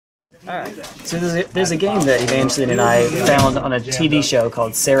Alright, so there's a game that Evangeline and I found on a TV show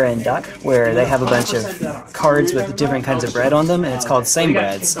called Sarah and Duck, where they have a bunch of cards with different kinds of bread on them, and it's called Same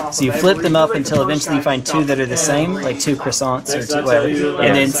Breads. So you flip them up until eventually you find two that are the same, like two croissants or two, whatever,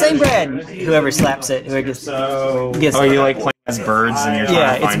 and then same bread! Whoever slaps it, whoever gets Oh, you like playing as birds and you're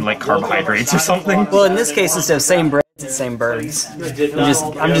trying to find like carbohydrates or something? Well, in this case, instead of same bread, it's same birds.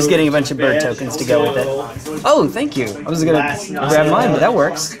 I'm just getting a bunch of bird tokens to go with it. Oh, thank you. I was gonna grab mine, but that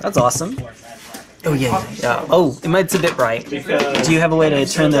works. That's awesome. Oh yeah. Oh, it's a bit bright. Do you have a way to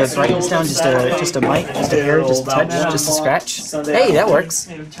turn the brightness down? Just a mite, just a hair, just a touch, just a scratch? Hey, that works.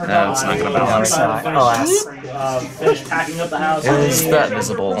 No, it's not gonna balance. Alas. Is that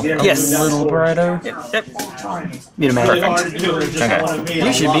visible? Yes. A little brighter. Yep. Meet a man. Perfect. Okay.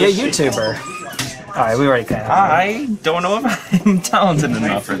 You should be a YouTuber. Alright, we already kind of. I don't know if I'm talented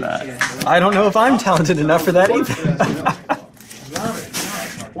enough for that. I don't know if I'm talented enough for that either.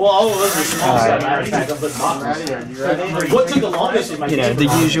 Well, all of us are small, so I pack up with what took the longest was my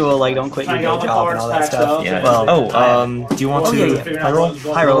the usual, like, don't quit your day job and all that stuff. Yeah. Well, do you want to high roll?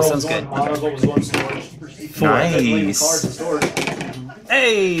 High roll sounds good. Nice.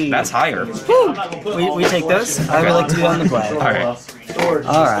 Hey! That's higher. Woo! We take those. I would like to do on the play.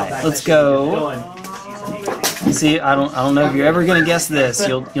 Alright, let's go. See, I don't know if you're ever gonna guess this.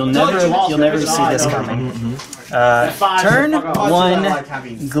 You'll never see this coming. Turn 1,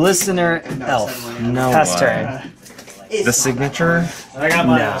 Glistener Elf. No. Pass turn. The signature?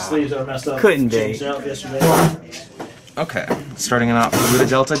 No. Couldn't be. Okay. Starting it off with a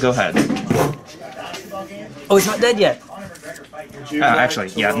Delta, go ahead. Oh, he's not dead yet. Actually,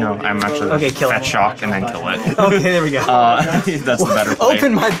 yeah, no, I'm actually kill fetch it. shock and then kill it. Okay, there we go. That's the better play.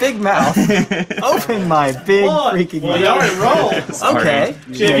 Open my big mouth. Open my big freaking mouth. You already rolled. Okay.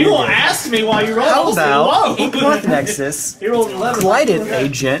 If you will ask me why you rolled, how about Abrupt Nexus, Blighted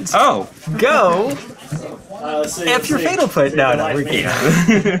Agent, go, F your fatal put. No, we're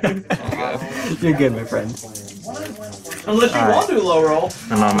good. You're good, my friend. Unless you want to do low roll.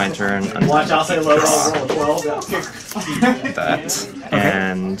 I'm on my turn. Watch, I'll say low roll 12. That.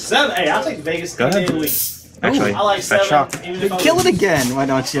 And... 7. Hey, I'll take Vegas go ahead. Actually, I like 7. Shock. Kill it again, why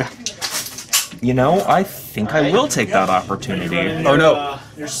don't you? You know, I think I will take that opportunity. Oh no.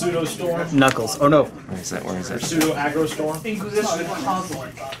 Your pseudo storm. Knuckles. Oh no. Where is it? Where is it? Pseudo aggro storm.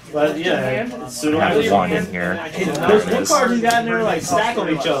 But yeah, pseudo I have aggro. one in here. There's one card you got in there like stack on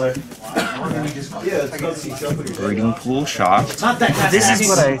each other. Breeding Pool Shock. Not that kind This is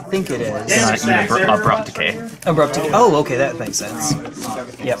what I think it is. Abrupt Decay. Abrupt Decay. Oh, okay, that makes sense.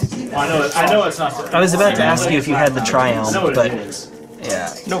 Yep. I know it's not. I was about to ask you if you had the Triumph, but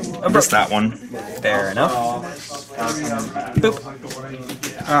yeah. Nope. I missed that one. Fair enough. Boop.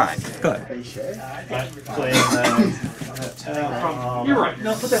 Alright, good. You're right.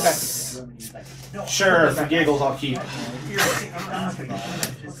 No, put that back. Sure, for giggles, I'll keep.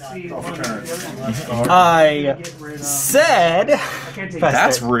 I said.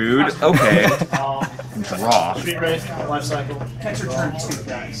 That's rude. Okay. Draw. Street race, life cycle. Catch your turn 2,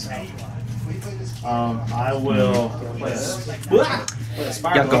 guys. I will play a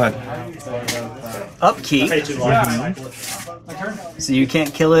Yeah, go ahead. Upkeep. So you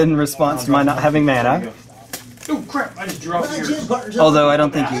can't kill it in response to my not having mana. Oh crap! I just drew off here. Although I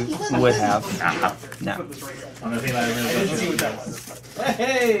don't think you would have. No.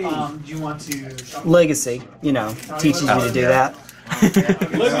 Hey! Do you want to... Legacy, teaches you to do that.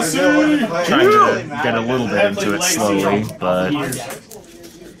 Trying to get a little bit into it slowly, but...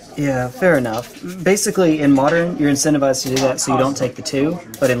 Yeah, fair enough. Basically, in Modern, you're incentivized to do that so you don't take the 2,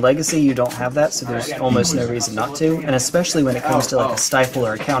 but in Legacy, you don't have that, so there's almost no reason not to, and especially when it comes to like a Stifle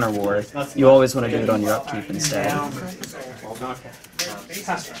or a Counter War, you always want to do it on your upkeep instead.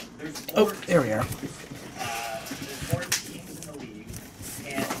 Oh, there we are.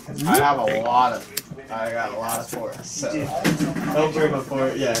 I have a lot of... I got a lot of force, so... Over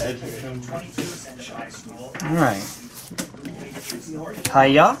before, yeah, Alright.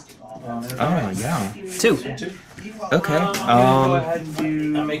 Hiya. Oh, yeah. 2. Okay. I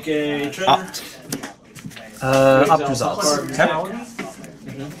make a Opt. Opt results. Okay.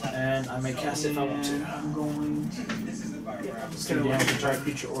 and I may cast it if I want to. I'm going It's going to be able to target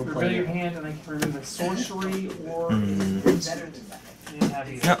creature or to player. your hand, and I can remove a sorcery or.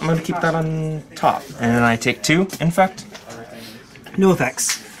 Yeah, I'm gonna keep that on top. And then I take 2 infect. No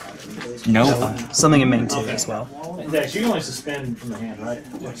effects. No. Something in main 2 as well. Dex, you can only suspend from the hand, right?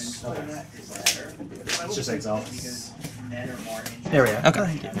 Yes. Okay. It's just exile. There we are.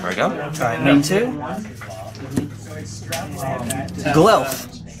 Okay, there we go. Alright, main 2. Glelf.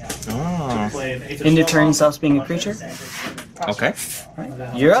 Oh. Play an eighth of End of spell turn box. stops being a creature. Okay.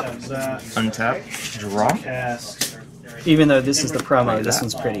 You're up. Untap. Draw. Cast. Even though this is the promo, this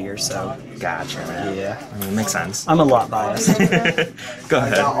one's prettier, so. Gotcha, man. Yeah. I mean, it makes sense. I'm a lot biased. Go I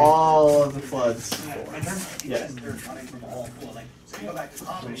got ahead. all of the floods. Yeah.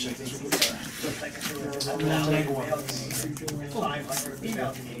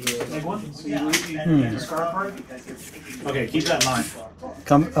 Okay, keep that in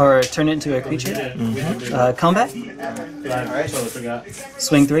mind. Or turn it into a creature. Combat. I totally forgot.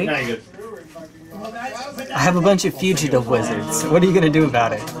 Swing 3. Now you're good. I have a bunch of fugitive wizards. What are you gonna do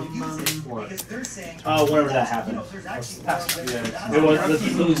about it? Whenever that happened. It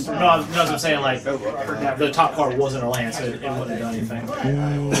was no, I'm saying like the top card wasn't a land, so it wouldn't have done anything.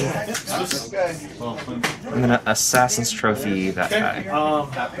 I'm gonna Assassin's Trophy that guy.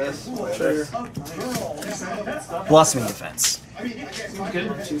 Tap this. Sure. Blossoming Defense.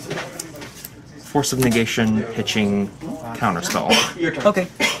 Force of Negation, pitching, counterspell. Okay.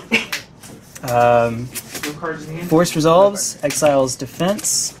 Force resolves, exiles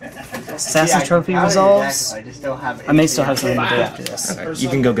defense, Assassin's Trophy resolves. I just don't have. I may still have something to do after this. Okay, you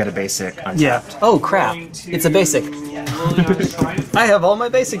can go get a basic. Untapped. Yeah. Oh crap! It's a basic. I have all my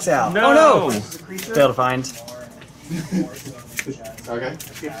basics out. No. Oh no! Fail to find. Okay.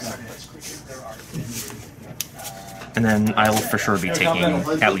 And then I'll for sure be taking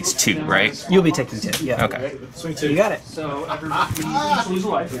at least 2, right? You'll be taking 2. Yeah. Okay. You got it. So each lose a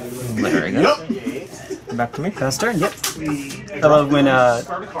life. There we go. Back to me. Pass turn. Yep. I love when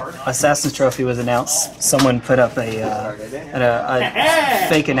Assassin's Trophy was announced. Someone put up a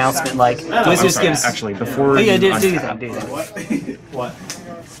fake announcement like Wizards Sorry, gives. actually, before Oh yeah, you do untap- that. What?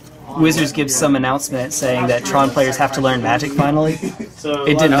 Wizards gives some announcement saying that Tron players have to learn Magic finally. So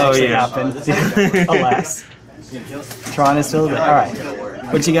It didn't actually yeah. happen. Alas. Tron is still there. Alright.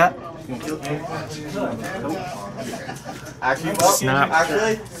 What you got? Actually, Snap.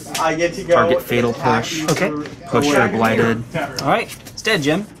 Actually, I get to go. Target Fatal Push. Okay. Push or Blighted. Alright. It's dead,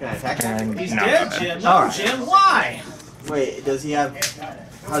 Jim. Can I attack? And He's now dead, go ahead. Jim. No, Alright. Jim, why? Wait, does he have?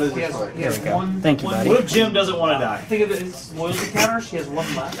 How does this work? There we go. Thank you, What buddy. if Jim doesn't want to die? Think of it as loyalty counter. She has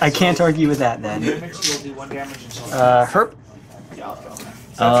 1 left. I can't argue with that then. Damage, she'll do 1 damage until. Herp.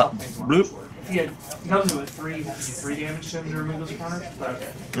 Bloop. Yeah, it comes with 3 damage to him to remove those counters. But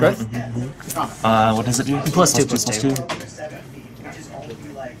okay. Growth. What does it do? Plus 2, plus 2.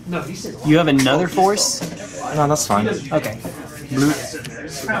 No, he said You have another force? No, that's fine. Okay.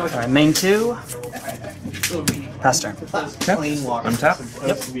 Alright, main 2. Pass turn. Clean water. Untap.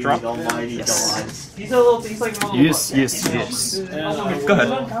 Yep. Drop. Almighty Yes. gods. he's a little. He's like a little. Yes, buck. yes, yes. Go ahead.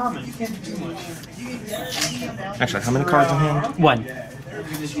 Uncommon. You can't do too much. Actually, how many cards in hand? 1. You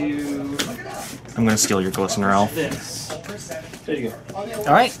can just do I'm gonna steal your Glistener Elf. this. There you go.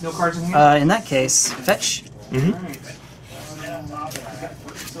 Alright. No cards in hand. In that case, fetch.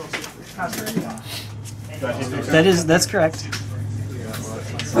 That's correct.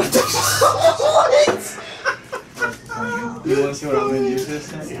 You want to see what I'm going to use this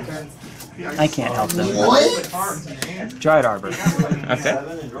turn? I can't help them. Cards in hand. Dried Arbor. Okay.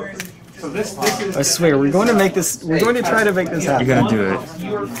 So this is. I swear, we're going to make this. We're going to try to make this You're happen. gonna do it.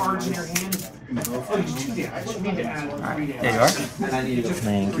 Your cards in your hand. Oh, you do 2 damage. You need to add 3 damage. There you are. Thank you.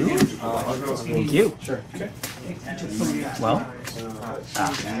 Thank you. Well,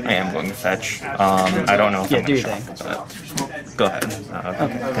 I am going to fetch. I don't know if Yeah, I'm do gonna your shock, but go ahead.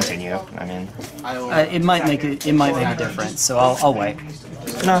 Continue. I mean, it might make a difference. So I'll wait.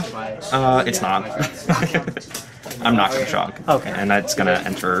 no, it's not. I'm not gonna shock. Okay. And that's gonna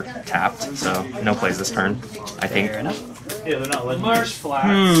enter tapped, so no plays this turn. I think. Fair enough. Yeah, they're not letting Marsh flats.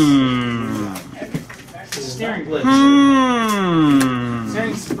 Steering glitch.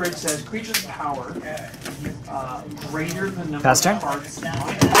 Steering bridge says creature's power greater than number Pass turn. of cards.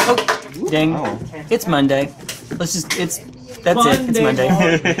 Ding. Oh. It's Monday. Let's just. That's it. It's Monday.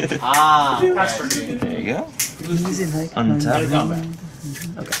 Ah. Pass turn. There you go. Untap.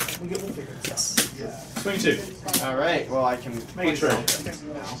 Okay. Yes. Swing 2. All right. Well, I can Make it true.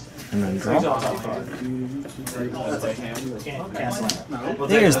 And then draw. Can't cancel it.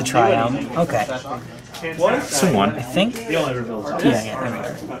 There's the triumph. Okay. What? Swing 1. I think. The only reveal is Yeah. There we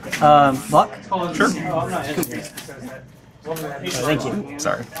go. Luck. Sure. Thank you.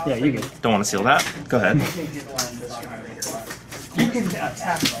 Sorry. Yeah, you're good. Don't want to seal that. Go ahead. can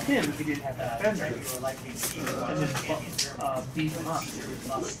attack him if he didn't have that defender, and then beat him up.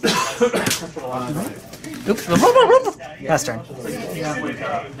 Oops. Pass turn.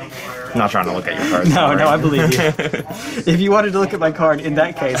 I'm not trying to look at your cards. No, I believe you. If you wanted to look at my card, in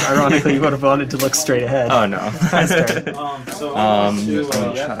that case, ironically, you would have wanted to look straight ahead. Oh no. Pass turn.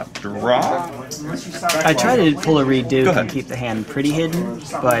 Draw. I try to pull a redo and keep the hand pretty hidden,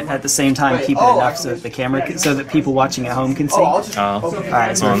 but at the same time keep it enough so that the camera, so that people watching at home can see. Oh.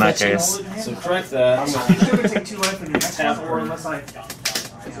 Alright, so Well, in that case. So correct that. He's going to take 2 life in the next one, or unless I...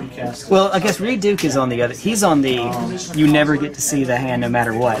 Well, I guess Reed Duke is on the other. He's on the you never get to see the hand no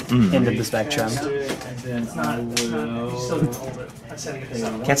matter what end of the spectrum.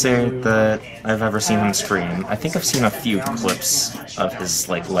 Can't say that I've ever seen him stream. I think I've seen a few clips of his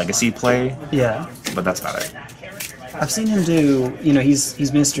like legacy play. Yeah, but that's about it. I've seen him do. You know, he's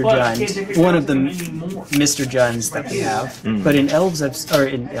Mr. Jund, one of the Mr. Junds that we have. But in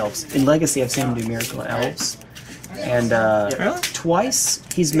in Legacy, I've seen him do Miracle Elves. And twice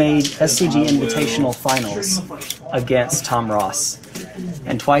he's made SCG Invitational Finals against Tom Ross,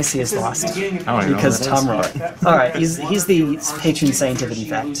 and twice he has lost because Tom Ross. All right, he's the patron saint of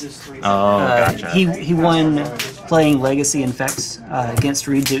Infect. Oh, gotcha. He won playing Legacy Infect against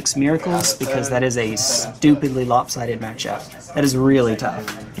Reed Duke's Miracles because that is a stupidly lopsided matchup. That is really tough.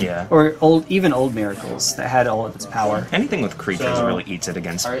 Yeah. Or even old Miracles that had all of its power. Anything with creatures really eats it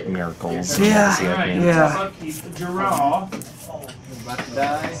against Miracles. Yeah.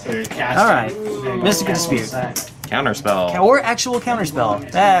 Alright. Mystical Dispute. Counterspell. Or actual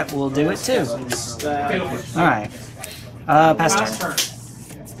Counterspell. That will do it too. Alright. Pass turn.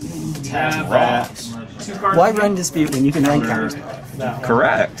 Why run Dispute when you can run Counterspell?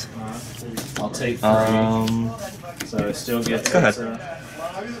 Correct. I'll take 3. So it still gets. Go ahead.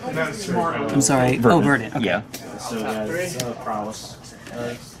 I'm sorry. Verdant. Oh, Verdant. Okay. Yeah. So it's prowess.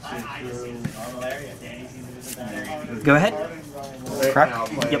 Go ahead. Crack.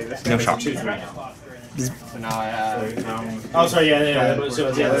 Yep. No shock. So now I have. Oh, sorry. Yeah. So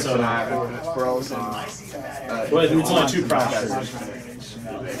I have Bros and. Well, it's only 2 prowess.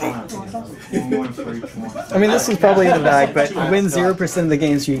 I mean, this is probably in the bag, but win 0% of the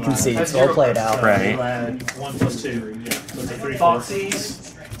games you can see, so I'll play it out. Right. 1 + 2. Yeah. So it's a 3. Thoughtseize.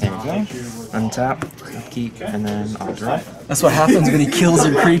 There we go. Untap, keep, and then I'll draw. That's what happens when he kills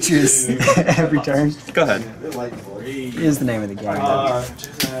your creatures every turn. Go ahead. Is the name of the game.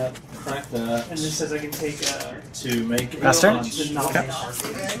 Crack that. And this says I can take To make Pass turn?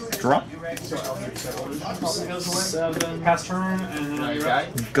 Draw. 7. Pass turn, and then you're up.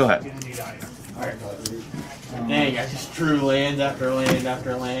 Go ahead. Dang, I just drew land after land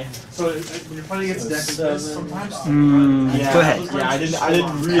after land. So when you're playing against decks, sometimes. Yeah, Go ahead. Yeah, I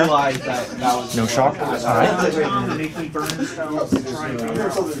didn't realize that was No shock. Alright. Make me burn spells to try and get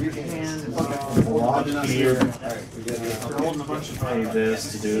out of your hand. here. They're holding a bunch of Play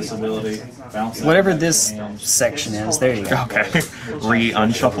this to do this ability. Bounce that. Whatever this section is, there you go. Okay.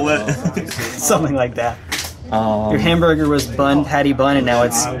 Re-unshuffle it. Something like that. Your hamburger was Hattie Bun, and now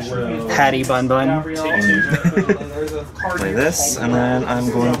it's Hattie Bun Bun. Play this, and then I'm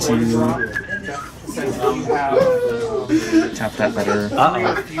going to tap that better.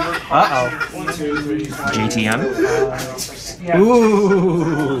 JTM.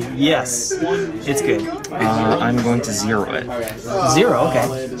 Ooh, yes. It's good. I'm going to 0 it. 0, okay.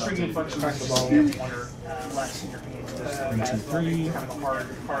 1, 2, 3.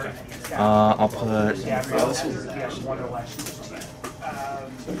 I'll put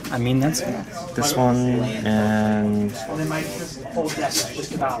I mean, that's this one and They might just hold that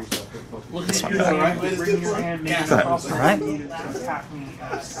just about. Look at this one you, back. bring your hand, make Go ahead. alright.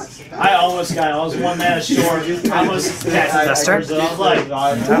 I almost got it. I was 1 mana short. I almost That's turn. I was like,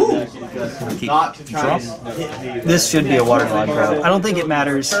 Keep. Not to try Draw. and hit me. This should be a waterlogged grove. I don't think it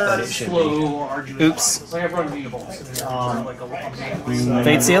matters, but it should be. Oops.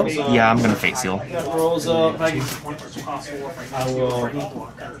 Fate Seal? Yeah, I'm gonna Fate Seal. rolls up. I will.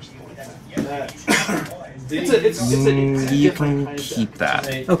 You can keep that.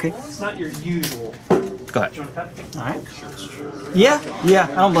 Okay. It's not your usual. Go ahead. Alright. Yeah,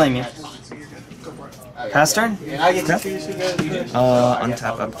 I don't blame you. Pass turn? And I get to choose who goes.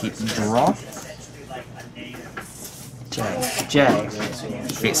 Untap, upkeep, draw. J.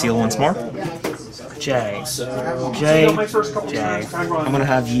 Fate Seal once more. J. I'm gonna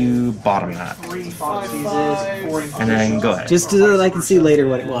have you bottom that. And then go ahead. Just so that I can see later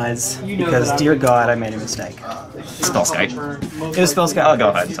what it was, because dear God, I made a mistake. Spellskite. It was Spellskite. I'll go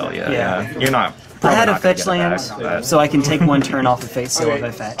ahead and tell you. Yeah. You're not. I had a probably not fetch gonna land, get it back, but- so I can take 1 turn off of Fate Seal if I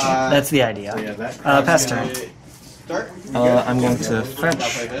fetch. That's the idea. Pass turn. I'm going to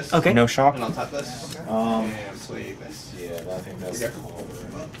fetch. Okay. No shock. And I'll tap this. Sweet. Yeah, I think that's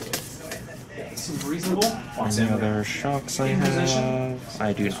seems reasonable. Any other shocks I have?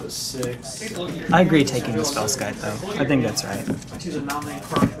 I do not. 6. I agree taking the Spellskite though. I think that's right.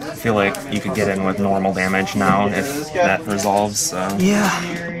 I feel like you could get in with normal damage now if that resolves. So. Yeah.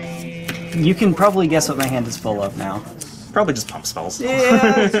 You can probably guess what my hand is full of now. Probably just pump spells.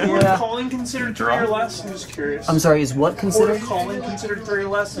 Yeah. Were calling considered 3 or less? I'm just curious. I'm sorry, is what Were considered? calling considered 3 or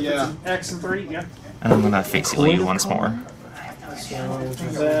less? If Yeah. it's an X and 3, yeah. And I'm gonna face heal you once more. So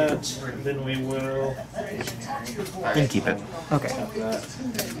that, then we will And keep it. Okay.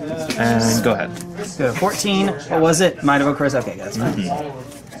 And go ahead. Go 14. What was it? Might of Old Krosa. Okay, that's fine.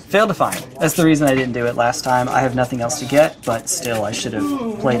 Failed to find. That's the reason I didn't do it last time. I have nothing else to get, but still, I should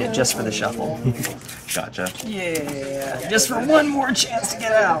have played it just for the shuffle. Gotcha. Yeah, just for one more chance to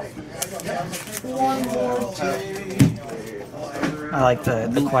get out. I like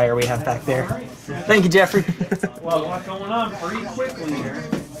the choir we have back there. Thank you, Jeffrey. Well, a lot going on pretty quickly here.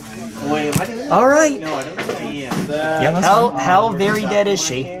 All right. Yeah, that's How very dead is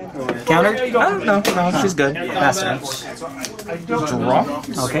she? Countered? Oh, no, she's good. Faster. Draw.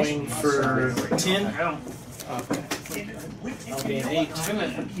 Okay. swing for 10. I'll gain 8.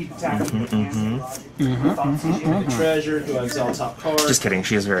 The treasure, do I exile top card? Just kidding,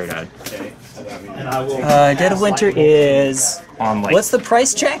 she is very dead. And I will. Dead of Winter is... On like What's the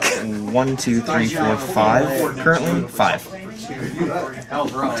price check? 1, 2, 3, 4, 5 currently? 5.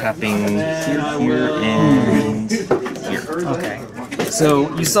 Tapping here and here. Okay.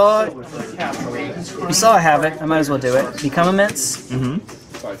 So you saw I have it. I might as well do it. Become immense.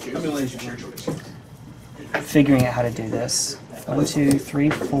 Figuring out how to do this. 1, 2, 3,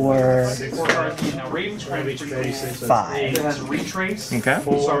 4, 5. It has retrace. Okay.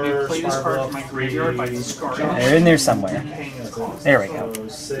 So I play this card from my graveyard by discarding it. They're in there somewhere. There we go.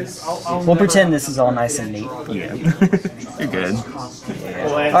 We'll pretend this is all nice and neat. Yeah. You're good.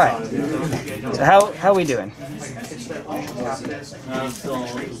 All right. So how we doing? I'm still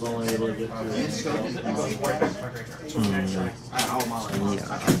only able to get Okay.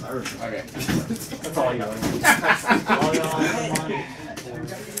 That's all you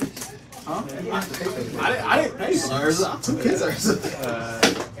I didn't pay Zarza. Who pays Zarza?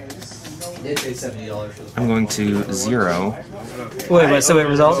 Did pay $70 for the I'm going to 0. Wait, so it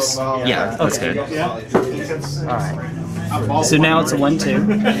resolves? Yeah, that's Okay. good. Alright. So now it's a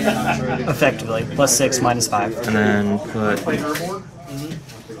 1-2. Effectively. +6, -5. And then put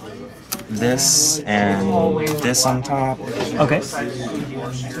this and this on top. Okay.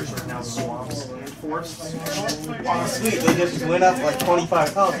 Sweet, they just went up like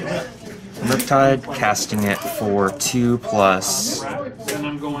 25,000. Riptide, casting it for 2 plus Then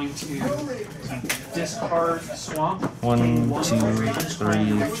I'm going to discard swamp. 1, 2,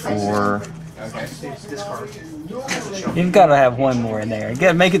 3, 4. Discard. You've got to have one more in there. You got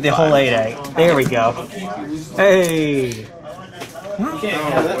to make it the whole 8-8. There we go. Hey.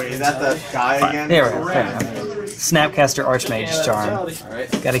 Wait, is that the guy again? There we go. Fair enough. Snapcaster Archmage's Charm.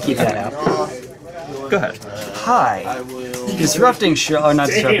 Got to keep that out. Go ahead. Hi. Disrupting Shoal. Oh, not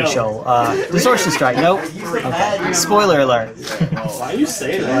Disrupting Shoal. Distortion Strike. Nope. Okay. Spoiler alert. Why you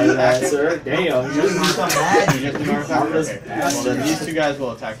say it like that, sir? Damn. These two guys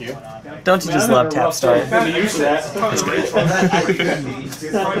will attack you. Don't you just love tap start? I'm used to that. That's great.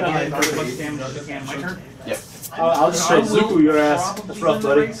 Yep. I'll just straight Zuku your ass. That's rough,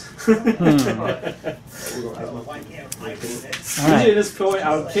 buddy. Usually at this point,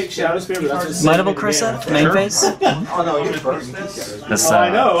 I would kick Shadow Spear, but that's just Might of Old Krosa? Main phase? This, I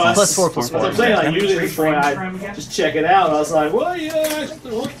know. +4/+4. That's what I'm saying. Like, usually at this point, I just check it out. I was like, well, yeah,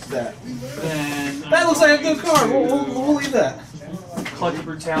 look at that. That looks like a good card. We'll leave that. Clutch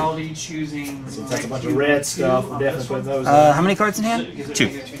Brutality, choosing. That's a bunch of red stuff. We're definitely putting those in. How many cards in hand?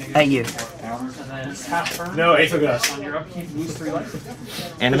 2. At you. And then half turn. No, Ace of Us. On your upkeep, lose 3 life. Put your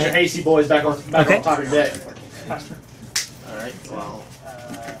Animate. AC boys back on Okay. top of your deck. Alright, well.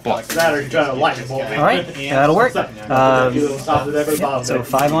 Block. That or you're trying to lightning bolt me. Alright, that'll work. Top of the deck or the bottom So deck.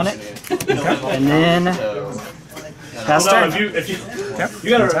 5 on it. And then pass Well, no, turn. if you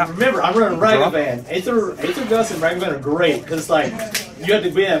gotta remember, I'm running Ragavan. Aether Gust and Ragavan are great because like you have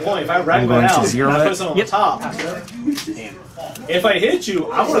to be at that point. If I I'm Ragavan going to out, zero I it. put someone Yep. on the top. If I hit you,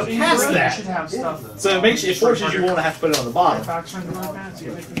 I want to pass Should that. have stuff. So it forces you want to have to put it on the bottom.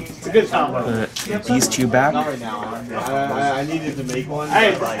 It's a good combo. Put these 2 back. Not right now. I needed to make one.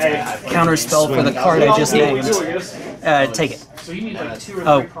 Hey, but, like, hey. I- Counter spell for the card I just named. Take it. So you need like 2 or 3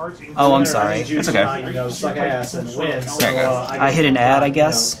 Oh. cards. Oh, I'm sorry. It's okay. You know, suck ass and win. So, There you go. I hit an ad, I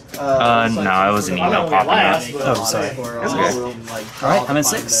guess. No, it was an email popping up. Oh, sorry. That's okay. Alright, I'm at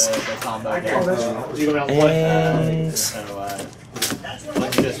 6. And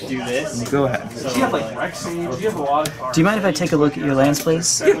Just do this. go ahead. Do you have like Rex Sage? Do you have a lot of cards? Do you mind if I take a look at your lands,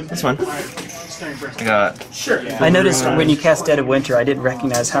 please? That's fine. I got I noticed when you cast Dead of Winter, I didn't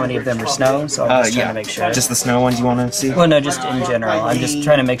recognize how many of them were snow, so I'm just trying to make sure. just the snow ones you want to see. Well, no, just in general. I'm just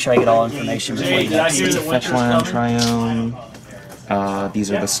trying to make sure I get all information before the next. It's a fetch land, Triome.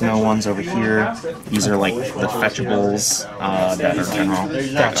 These are the snow ones over here. These are like the fetchables that are general.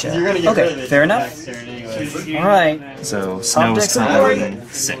 Gotcha. Okay, fair enough. Alright. So snow is currently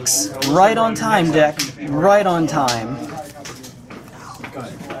 6. Right on time, deck. Right on time.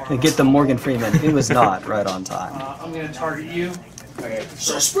 To get the Morgan Freeman. It was not right on time. I'm going to target you. Okay.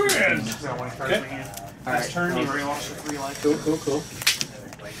 Suspend! Okay. Next turn, you already lost your 3 life.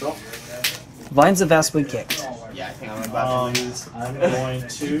 Cool. Vines of Vastwood kicked. Yeah, I think I'm about to lose. I'm going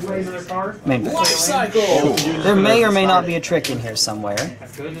to Another card. Maybe. life cycle. There may or may not be a trick in here somewhere.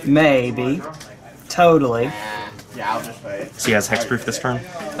 Maybe. Totally. Yeah, I'll just wait. So he has hexproof this turn.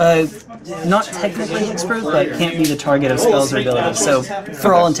 Not technically hexproof, but can't be the target of spells or abilities. So,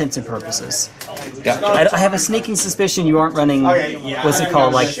 for all intents and purposes. I have a sneaking suspicion you aren't running, what's it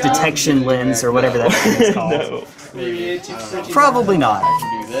called, like detection lens or whatever that thing is called. Probably not. I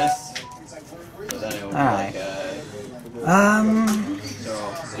can do this. So then it will be Alright. like Um, so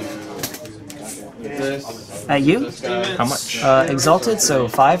I'll do this. at you? This guy. How much? Exalted, so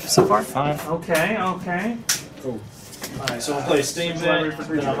 5 so far? 5. Okay. Alright, so we'll play Steam Deck,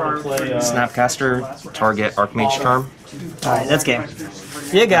 then I'm going to play... Snapcaster, target Archmage Charm. Alright, that's game.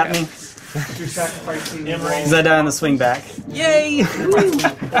 You got me. You're sacrificing Because I die on the swing back. Yay!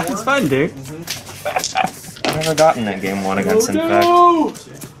 It's fun, dude. I've never gotten that game 1 against Infect.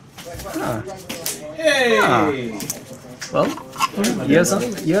 Hey! Well, you have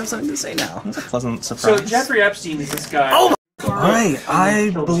something to say now. It's a pleasant So surprise. Jeffrey Epstein is this guy. Oh! Alright,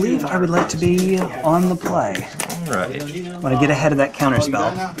 I believe I would like to be on the play. Alright. Want to get ahead of that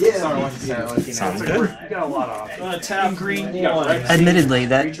counterspell. Sounds good. You got a lot of options. Tap green, you got Rex. Admittedly,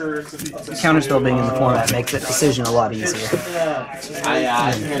 that counterspell being in the format makes that decision a lot easier. I think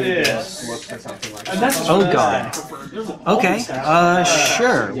I need to look for something like that. Oh god. Okay,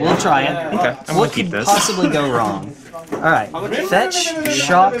 sure, we'll try it. Okay, I'm What gonna keep could this. possibly go wrong? Alright, fetch,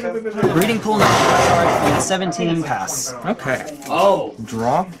 shock, breeding pool number and 17 pass. Okay. Oh,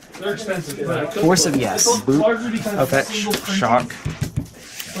 Draw. They're expensive. But Force of yes. largely because Okay. it's single printing. Shock.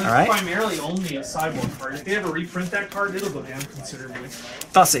 But Alright. it's primarily only a sideboard card. If they ever reprint that card, it'll go down considerably.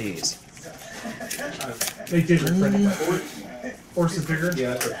 Thoughteize. They did reprint it. Force of Vigor.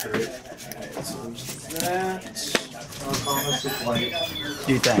 that.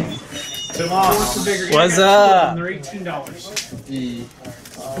 Do thing. Force of Vigor. What's Yeah, up? They're $18.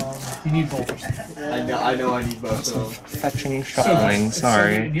 You need both. I know I need both of them. Fetching, shuffling.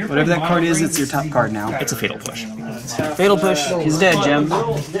 Sorry. Whatever that card is, it's your top card now. It's a fatal push. Fatal push. He's dead, Jim.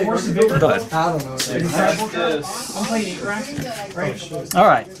 Force of Vigor. Go ahead. I'm playing 8 racks. Right?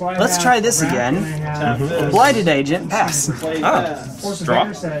 Alright, let's try this again. Blighted Agent, pass. Oh. Force of Draw.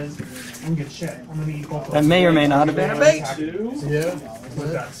 Vigor says, I'm good shit. I'm gonna eat both of That may or may not have been a bait.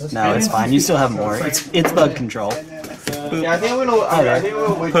 No, it's fine. You still have more. It's bug control. Yeah, I think I'm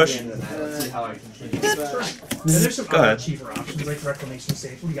gonna wait Push. till the end of that. See how I can change it. There's some Go ahead. cheaper options like Reclamation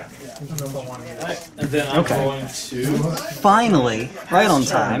Stage. What do you got? There's no one here. And then I'm Okay. going to... Finally, right on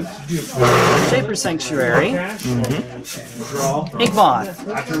time. Shaper Sanctuary. Draw. Igmoth.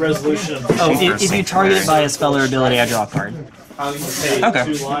 After resolution of Oh, if you target it by a spell or ability, I draw a card. I'm going to pay Okay.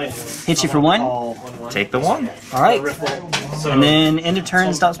 2 life. Hit you for 1. Take the 1. Alright. So And then end of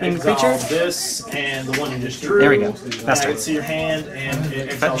turn stops being the creature. this and the one you just drew. There we go. I Faster. can see your hand and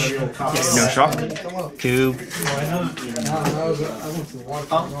it Fetch. your copy. No shock. Cube.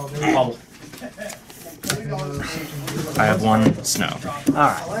 Bubble. I have 1 snow.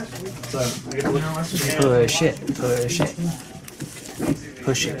 Alright. Push it. Push it.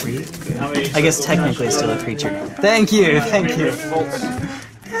 Push it real good. I guess technically it's still a creature. Thank you. Thank you. So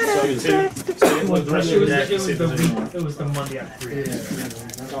 2. So the rest of your deck, you see if there's any more. It was the Monday after 3.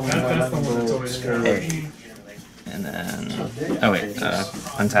 That's the one that's always There. And then... Oh wait,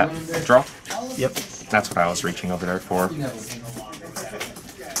 untap. Draw. Yep. That's what I was reaching over there for.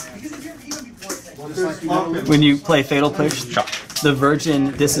 When you play Fatal Push, Shock. the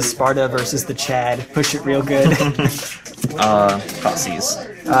Virgin, this is Sparta versus the Chad. Push it real good.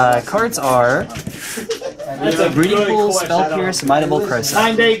 Thoughtseize. Cards are That's a Breeding good Pool, question. Spell Pierce, Might of Old Krosa.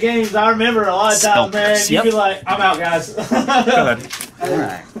 9-day games. I remember a lot of times, man. Spell You'd be Pierce, like, I'm out, guys. Go ahead.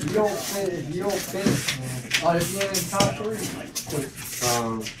 Alright. You don't finish. Oh, if you're in top 3.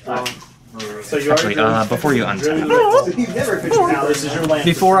 So you Actually, before you untap, You never finish. now this is your land.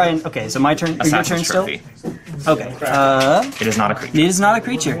 Before I... Okay, so my turn... Or your turn Assassin's still? Trophy. Okay. It is not a creature. It is not a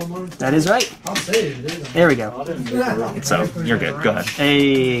creature. That is right. There we go. So, you're good. Go ahead.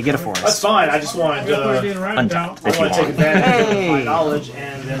 Hey, get a That's forest. fine. I just wanted to Untap, if you take want. advantage of my Hey! knowledge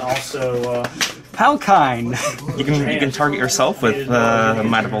and then also How kind. You can target yourself with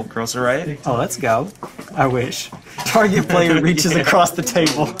Might of Old Krosa, right? Oh, let's go. I wish. Target player reaches across the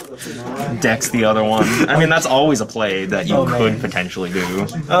table. Dex the other one. I mean, that's always a play that you Oh, could man. potentially do.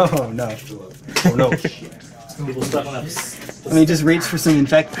 Oh, no. Oh, no. people stuck on that. Let me just reach for some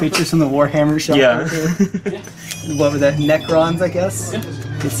infect creatures from the Warhammer shop. Yeah. What was that? Necrons, I guess?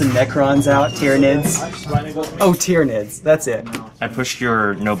 Get some Necrons out. Tyranids. Oh, Tyranids. That's it. I pushed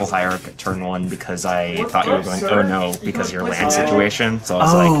your Noble Hierarch at turn 1 because I thought you were going, oh no, because of your land situation. So I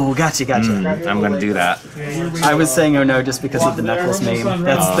was Oh, gotcha, gotcha. I'm going to do that. I was saying oh no just because of the necklace meme.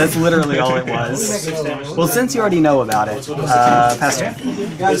 That's literally all it was. Well, since you already know about it, pass turn.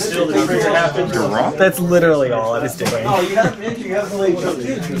 You're wrong? That's literally all I was doing. Oh, you have to play too.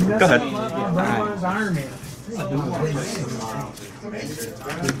 Go ahead. Iron Man.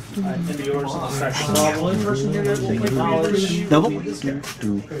 Noble?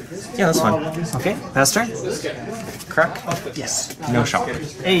 Yeah, that's fine. Okay, pass turn. Crack? Yes. No shock.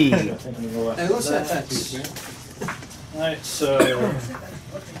 Hey. Hey, what's that? Alright, so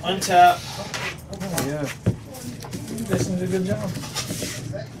untap. This is a good job.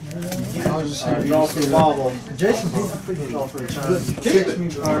 Draw for the wobble.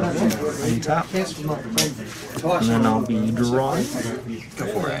 Untap. And then I'll be drawing.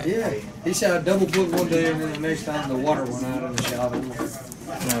 Yeah, he said I double booked one day and then the next time the water went out in the shower.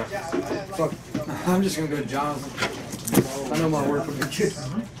 Fuck, I'm just gonna go to Jonathan. I know my work will be good.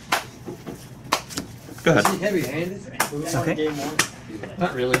 Go ahead. Is he heavy-handed? Okay.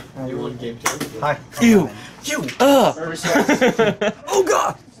 Not really. You won game 2. Hi. Ew! You! Oh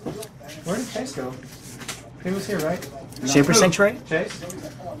god! Where did Chase go? He was here, right? Shaper Sanctuary? Chase?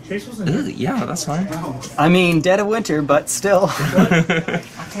 Chase was in Ew, yeah, that's fine. I mean, dead of winter, but still. I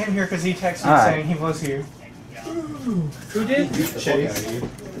came here because he texted All right. saying he was here. Who did? Chase.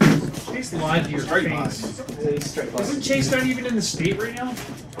 Chase lied to your face. Isn't Chase not even in the state right now?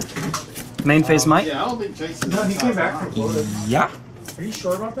 Main phase might. Yeah, I don't think Jason. No, he came back from Florida. Yeah. Are you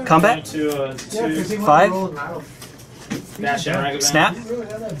sure about that? Combat? To Yeah, because he went 5. to roll out. dash and Ragavan. Snap.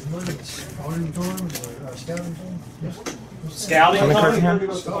 Scouting. How many cards do you have?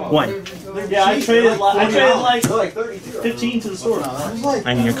 1. Yeah, I traded like 15 to the store.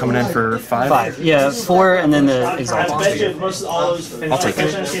 And you're coming in for 5? 5. Yeah, 4 and then the I Exalted. bet you most of all those. I'll take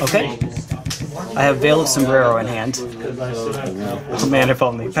it. Okay. I have Veil of Sombrero in hand. Oh man, if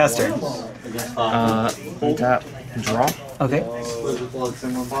only. Pass turn. Untap. Draw. Okay.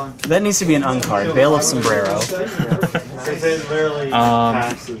 That needs to be an uncard. Veil of Sombrero.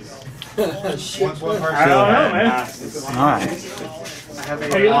 I don't know, man. Alright.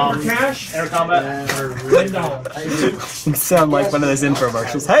 Are you looking for cash? Air combat. $10. You sound like one of those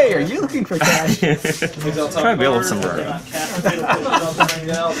infomercials. Hey, are you looking for cash? Try Veil of Sombrero.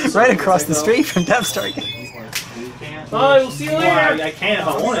 Right across the street from Death Strike. Bye, we'll see you Well, later. I can if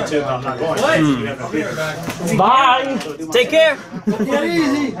I wanted to, but I'm not going to. Bye. Take care.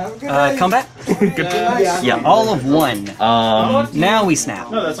 Combat. Yeah, all of 1. Now we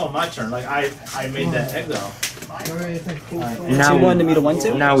snap. No, that's on my turn. Like I made that exile. Now 2-1 to meet a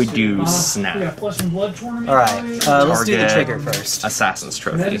 1-2. Now we do Yeah, snap. Flesh and Blood tournament. All right. Let's do the Target. trigger first. Assassin's That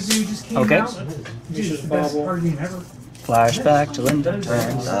Trophy. dude just came Okay. out. Dude, it's the best card game ever. Flashback to Linda.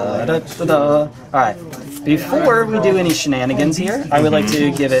 Turn. All right. Before we do any shenanigans here, I would like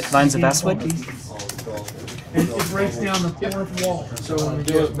to give it Vines of Vastwood. And it breaks down the fourth wall. So when we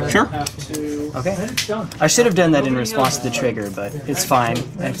do it, Sure. Okay. then it's done. I should have done that in response to the trigger, but it's fine.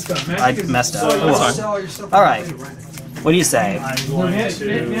 I messed up. Oh, well. All right. What do you say?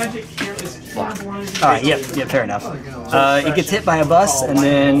 Magic here is All right. Yep. Fair enough. It gets hit by a bus, and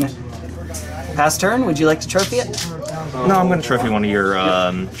then pass turn. Would you like to trophy it? No, I'm going to trophy one of your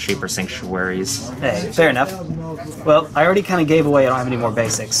Shaper Sanctuaries. Hey, fair enough. Well, I already kind of gave away. I don't have any more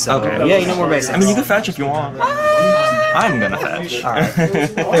basics. So Okay. yeah, you need more basics. I mean, you can fetch if you want. I'm going to fetch. All right.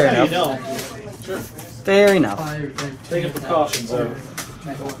 Fair enough. Fair enough. Taking precautions though.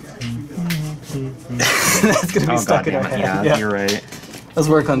 That's gonna be Oh, stuck in our goddamn it. head. Yeah, you're right. Let's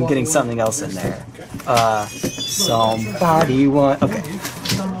work on getting something else in there. Somebody want. Okay.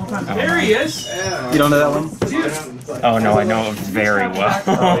 There he is. You don't know that one? Oh no, I know it very well.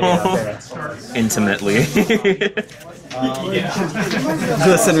 Intimately.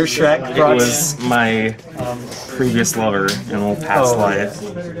 Glistener Shrek. It was my previous lover in a past life.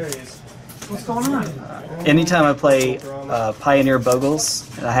 What's going on? Anytime I play Pioneer Bogles,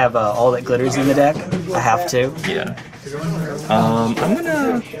 and I have all that glitters in the deck, I have to. Yeah. I'm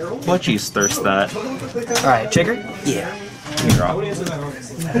gonna let you thirst that. Alright, trigger? Yeah. You draw.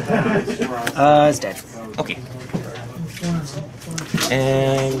 It's dead. Okay.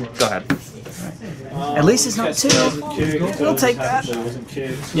 And go ahead. At least it's not 2. We'll take that.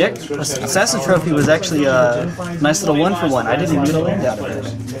 Yep. Assassin Trophy was actually a nice little 1-for-1. I didn't even get a land out of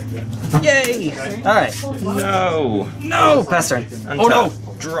it. Yay! Alright. No! No! Pass turn. Oh no!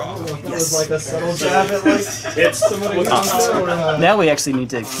 Draw. Yes. It's Now we actually need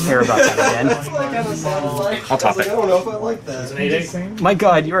to care about that again. I'll top it. My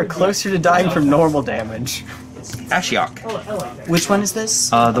god, you are closer to dying from normal damage. Ashiok. Which one is this?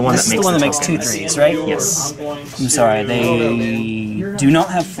 The one This that is the one that makes token. 2/3s, right? Yes. I'm sorry, they do not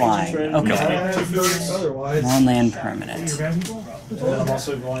have flying. Okay. Non-land permanent.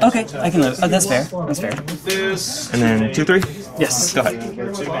 Okay, I can live. Oh, that's fair. That's fair. And then 2/3? Yes. Go ahead.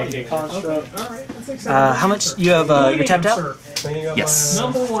 How much? You have, you're tapped out? Yes.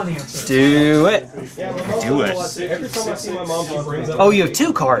 #1 answer. Do it. Do it. Oh, you have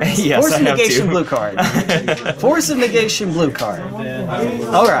 2 cards. Yes, Force I of have negation 2. blue card. Force of negation blue card.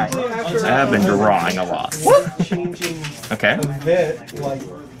 Alright. I have been drawing a lot. Okay.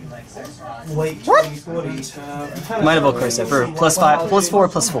 Might of Old Krosa for +5, +4,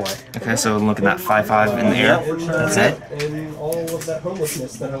 +4. Okay, so looking at 5/5 in the air. That's it. And all of that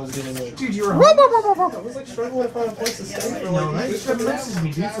homelessness that I was dealing with. Dude, you were I was like struggling to find a place to stay for like weeks. That messes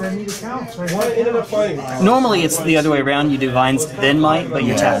me, dude, for I need accounts. Right? Why I ended up fighting. Normally it's the other way around. You do Vines, then Might, but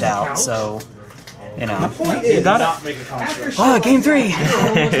you're tapped out, so, you know. You got it. Oh, game 3!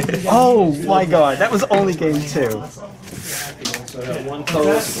 Oh my god, that was only game 2. As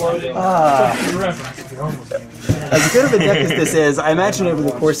good of a deck as this is, I imagine over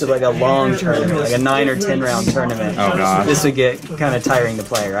the course of like a long tournament, like a 9 or 10 round tournament, Oh, God. this would get kind of tiring to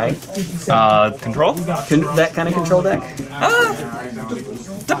play, right? Control? That kind of control deck?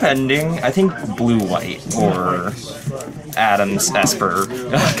 Depending. I think blue-white or Adams Esper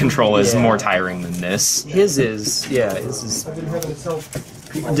control is more tiring than this. His is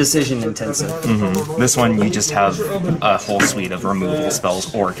decision intensive. This one, you just have a whole suite of removal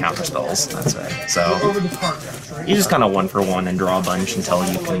spells or counter spells. That's right. So you just kind of 1-for-1 and draw a bunch until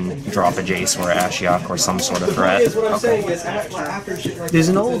you can drop a Jace or a Ashiok or some sort of threat. There's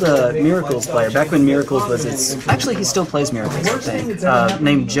an old Miracles player, back when Miracles was actually he still plays Miracles, I think,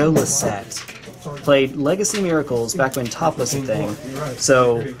 named Joe Lissette. Played Legacy Miracles back when Top was a thing.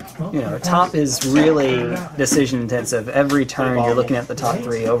 So, you know, Top is really decision intensive. Every turn you're looking at the top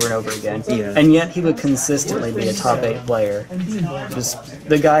 3 over and over again. Yeah. And yet he would consistently be a top 8 player. Just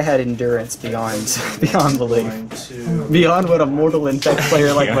the guy had endurance beyond belief. Beyond what a mortal infect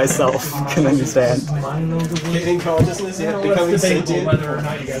player like myself can understand. Gaining consciousness, becoming sentient. Whether or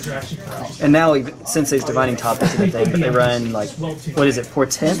not you guys are actually correct. And now Sensei's Divining Top is the thing, but they run like, what is it,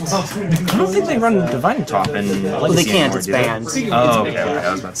 Portent? I don't think they run Divine Top in Legacy Well, they can't, anymore, it's do they? banned. Oh, okay,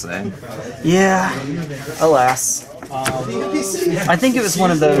 I was about to say. Yeah, alas. I think it was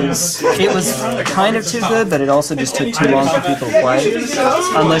one of those, it was kind of too good, but it also just took too long for people to play.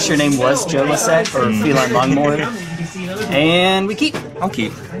 Unless your name was Joe Lissette or Feline Longmore. And we keep. I'll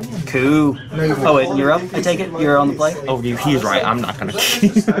keep. Cool. Oh, wait, you're up? I take it? You're on the play? Oh, he's right. I'm not gonna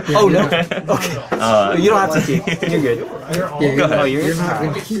keep. Oh, no. Okay. You don't have to keep. You're good. Go ahead. Oh, you're not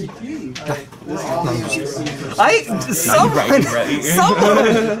going to keep. Someone!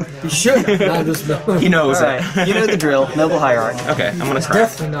 You should. Not just He knows Alright, it. you know the drill. Noble Hierarch. Okay, I'm gonna try.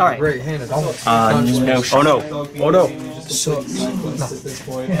 Definitely not Alright. a great hand at all. No shit. Oh no. Oh no. So, no.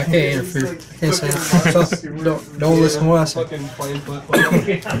 I can't interfere. I can't say anything. So, don't listen to what I say.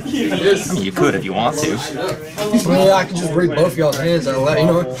 You could if you want to. Well, I can just read both y'all's hands and let you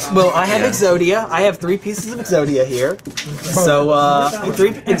know. Well, I have Exodia. I have 3 pieces of Exodia here. So,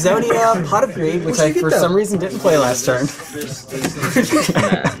 3 Exodia, Pot of Greed, which I for some reason didn't play last turn.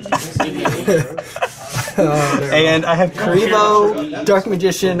 And I have Karibo, Dark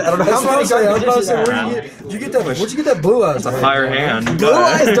Magician. I don't know how many Dark Magicians I have. Where'd you get that blue eyes? It's a higher hand. Blue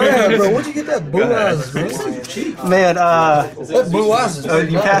Eyes Dark Yeah, Magician. bro. Where'd you get that blue eyes, bro? Man, That blue eyes is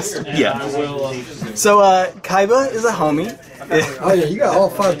you passed. Yeah. So, Kaiba is a homie. Oh yeah, you got all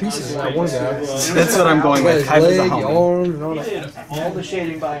 5 pieces in that one guy. That's what I'm going with. His Kaiba's a leg, your homie. arms, and all that. All the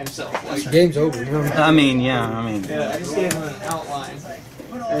shading by himself. Like, Game's over, you know what I mean? I mean, yeah, I mean. yeah, I just gave him an outline.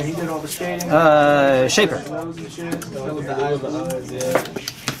 Shaper.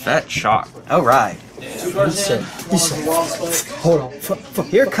 That shock. All right. He said, hold on.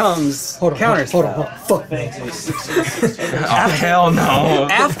 Here comes counter. Hold on. Fuck. Oh, hell no.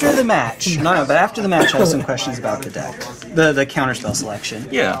 After the match, but after the match, I have some questions about the deck, the counterspell selection.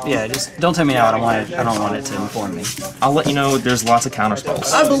 Yeah. Yeah. Just don't tell me now. I don't want it to inform me. I'll let you know there's lots of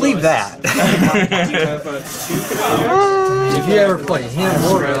counterspells. I believe that. If you ever play him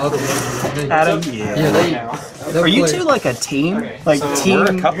or Adam. yeah, Are you two like a team? Like team?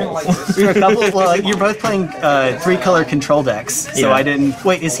 We're a couple. You're a couple. Well, you're both playing 3-color control decks. So Yeah. I didn't.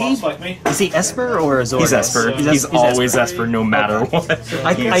 Wait, is he Esper or Azorius? He's Esper. He's always Esper no matter what.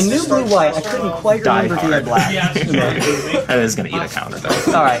 I knew blue-white. I couldn't quite remember if he had black. That is going to eat a counter,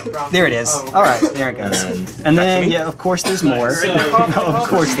 though. All right, there it is. All right, there it goes. And then, yeah, of course, there's more. Of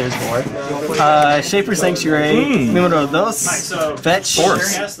course, there's more. Shaper Sanctuary, numero dos, fetch.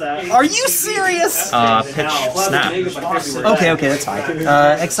 Force. Are you serious? Pitch, snap. Okay, that's fine.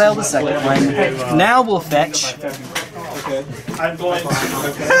 Exile the second one. Now we'll fetch. I'm going to.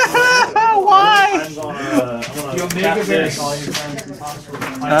 Why?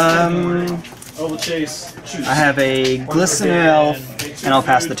 Chase. I have a Glistener Elf, and I'll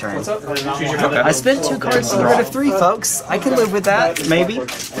pass the turn. I spent 2 cards to get rid of 3, folks. I can live with that, maybe.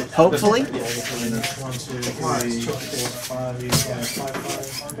 Hopefully.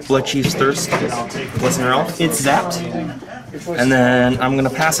 Bloodchief's Thirst. Glistener Elf. It's zapped. And then I'm going to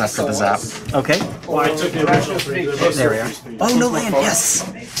pass after the zap. Okay. There we are. Oh, no land, yes!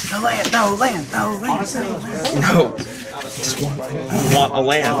 No land. No. Just want a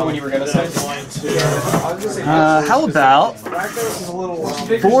land. How about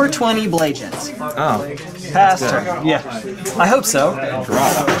 420 Blagent? Oh. Pass turn. Yeah. I hope so. Draw.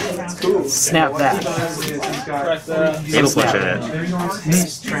 Snap that. It'll push it.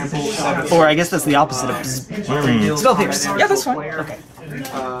 Or I guess that's the opposite of Spell Pierce. Yeah, that's fine. Okay.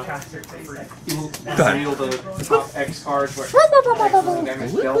 Go ahead.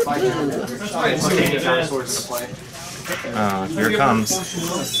 Here it comes.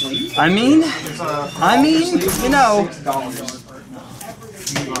 I mean, you know.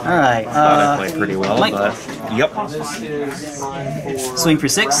 Alright, Thought I played pretty well, Mike. but yep. Swing for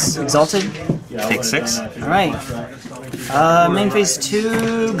 6, Exalted. Take 6. Alright. Main phase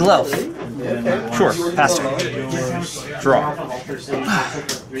 2, Glove. Sure. Pass turn. Draw.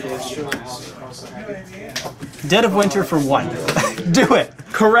 Dead of Winter for 1. Do it!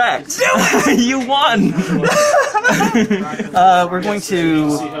 Correct. You won. We're going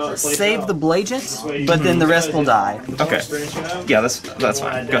to save the Blagent, but then the rest will die. Okay. Yeah, that's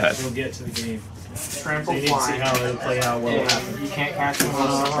fine. Go ahead. We'll get to the game. Trample flying. You can't catch them.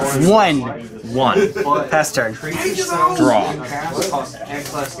 1. 1. Pass turn. Draw.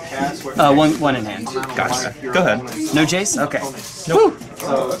 1 in hand. Gotcha. Go ahead. No Jace? Okay. Nope.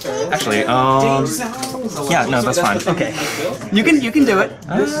 Actually, yeah, no, that's fine. Okay. You can do it.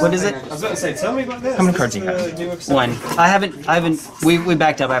 What is it? I was about to say, tell me about that. How many cards do you have? 1. I haven't. We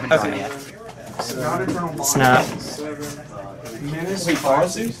backed up. I haven't drawn it yet. Snap. Wait,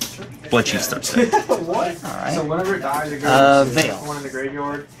 Thoughtseize? Bloodchief's Thursday. Alright. So whenever it dies, it goes Veil. one in the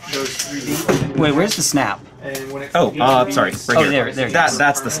graveyard, goes 3D. Wait, where's the snap? And when it Oh, sorry. Right Oh, here. there it That is.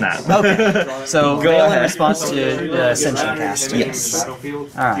 that's the snap. Okay. So Go Veil in ahead. response to Ascension cast. Yes.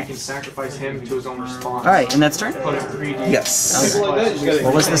 battlefield, Alright. you can sacrifice him to his own response. Alright, and that's turn? Put it 3D. Yes.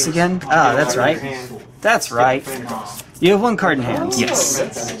 What was this again? Ah, that's right. That's right. You have 1 card in hand. Yes.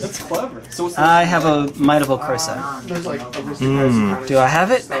 That's clever. So what's I have a Might of Old Krosa. Do I have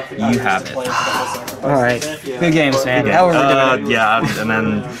it? You have it. Alright. Good games, man. How are we doing? Yeah, and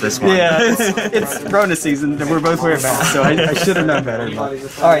then this one. Yeah, it's Rona season, and we're both wearing masks, so I should have known better.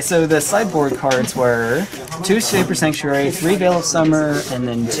 Alright, so the sideboard cards were 2 Shaper Sanctuary, 3 Veil of Summer, and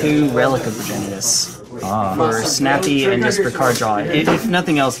then 2 Relic of Progenitus. For snappy and just for card draw. If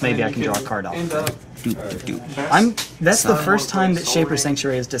nothing else, maybe I can draw a card off. That's the first time that Shaper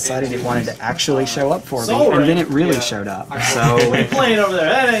Sanctuary has decided it wanted to actually show up for me, and then it really showed up. So playing over there?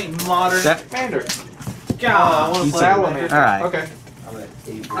 That ain't modern. Commander. God, I want to play. Salamander. Alright. Okay.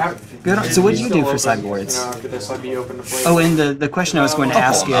 Good. So what do you do for sideboards? After this, I'd be open to play. Oh, and the question I was going to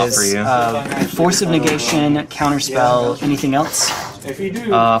ask pull 'em out is for you. Force of Negation, Counterspell, anything else? If you do,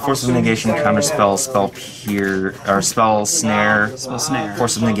 Force of Negation, Counterspell, Spell Pier, or Spell Snare, Spell Snare.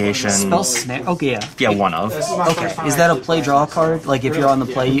 Force of Negation. Spell Snare. Okay, yeah. Yeah, one of. Okay. Is that a play draw card? Like if you're on the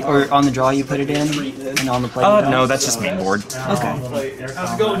play or on the draw, you put it in, and on the play. You don't? No, that's just mainboard. Okay.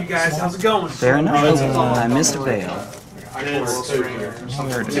 How's it going, you guys? How's it going? Fair enough. I missed a veil.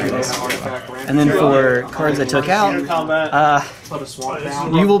 And then for cards I took out,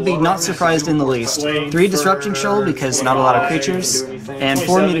 you will be not surprised in the least. 3 Disrupting Shoal because not a lot of creatures, and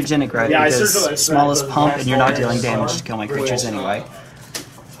 4 Mutagenic Growth because smallest pump and you're not dealing damage to kill my creatures anyway.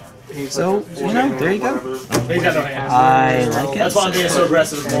 So, you know, there you go. I like it. That's why I'm being so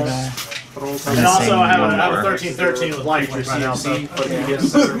aggressive at the moment. And also, I have a 13-13 with light for CMC, but you get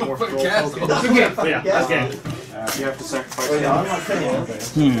several more yeah, that's game. You have to sacrifice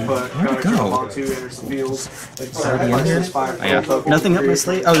Where'd it go? Nothing up my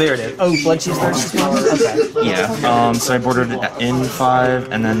slate? Oh, there it is. Oh, Blood Cheese versus okay. Yeah, so I bordered it in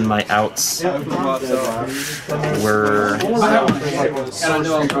 5, and then my outs were...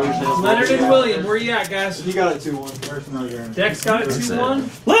 Leonard and William, where you at, guys? You got it 2-1. Dex got it 2-1.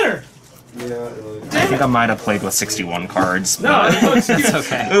 Leonard! I think I might have played with 61 cards. No, It's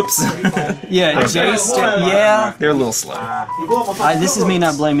okay. Oops. Yeah, Jace, yeah. They're a little slow. This is me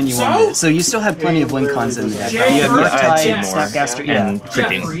not blaming you on it. So you still have plenty of win cons in the deck. You have I had 2 Murktide, more. Snapcaster, And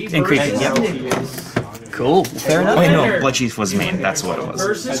creeping. and Creeping, yep. Cool, fair enough. Wait, no, Blood Chief was main. That's what it was.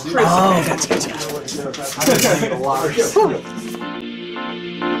 Versus Chris. Oh, gotcha.